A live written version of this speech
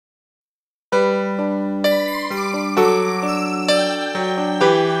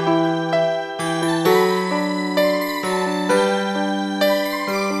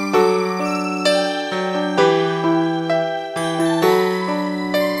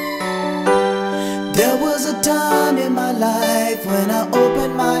was a time in my life when I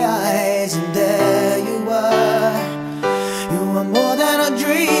opened my eyes and there you were. You were more than a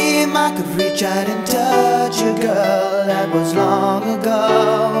dream, I could reach out and touch you, girl, that was long ago.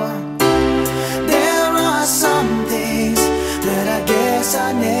 There are some things that I guess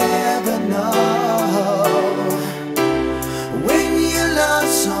I never know. When you love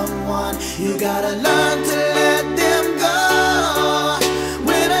someone, you gotta learn to let them go.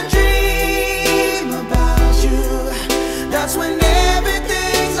 When I dream about you, that's when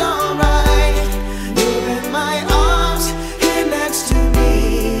everything's alright. You're in my arms, here next to me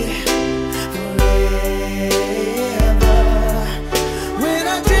forever. When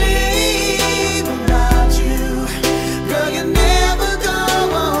I dream about you, girl, you never go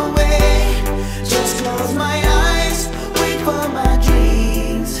away. Just close my eyes, wait for my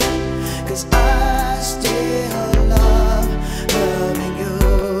dreams, 'cause I still love loving you.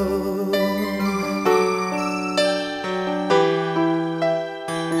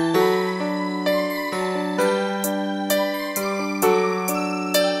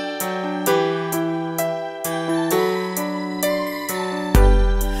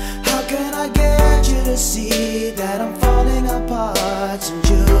 How can I get you to see that I'm falling apart since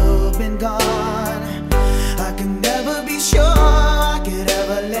you've been gone? I can never be sure I could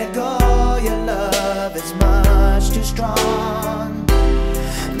ever let go. Your love is much too strong.